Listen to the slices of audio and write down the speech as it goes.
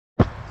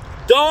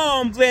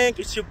Don't blink,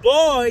 it's your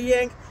boy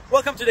Yank.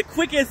 Welcome to the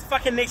quickest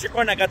fucking nature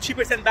corner. I got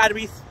 3%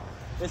 batteries.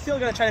 We're still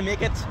gonna try to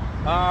make it.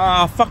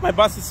 Fuck, my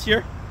bus is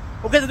here.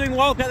 Hope you guys are doing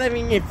well. Hope you guys are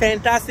having a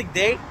fantastic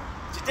day.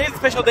 Today's a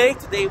special day.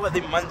 Today was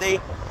a Monday.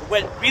 It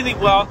went really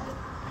well.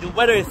 The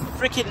weather is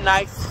freaking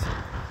nice.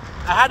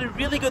 I had a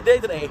really good day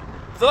today.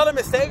 There's a lot of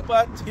mistakes,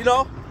 but you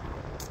know,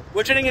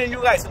 we're training in a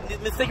new guy, so these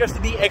mistakes are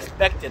to be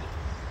expected.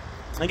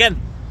 Again,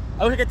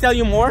 I wish I could tell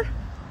you more.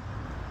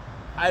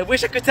 I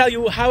wish I could tell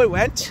you how it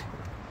went,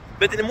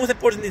 but the most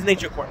important is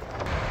nature corner.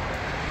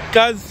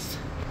 Because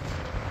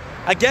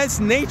against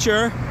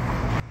nature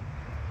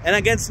and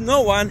against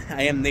no one,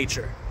 I am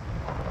nature.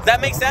 Does that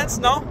make sense?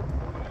 No?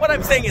 What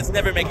I'm saying is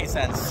never making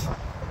sense.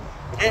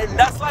 And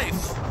that's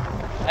life.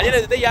 At the end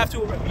of the day, you have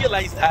to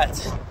realize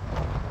that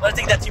other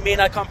things that you may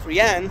not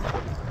comprehend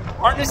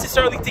aren't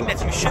necessarily things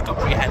that you should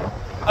comprehend.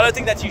 Other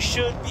things that you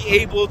should be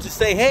able to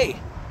say, hey,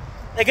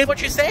 I get what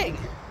you're saying,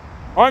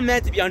 aren't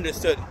meant to be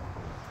understood.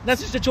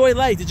 That's just the joy of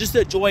life. It's just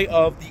the joy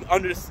of the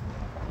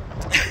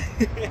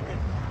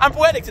I'm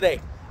poetic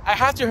today. I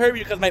have to hurry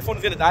because my phone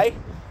is gonna die.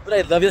 But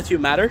I love you that you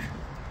matter.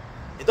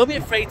 And don't be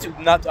afraid to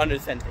not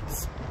understand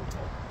things.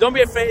 Don't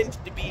be afraid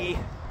to be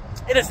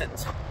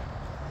innocent.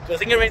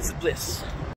 Because ignorance is bliss.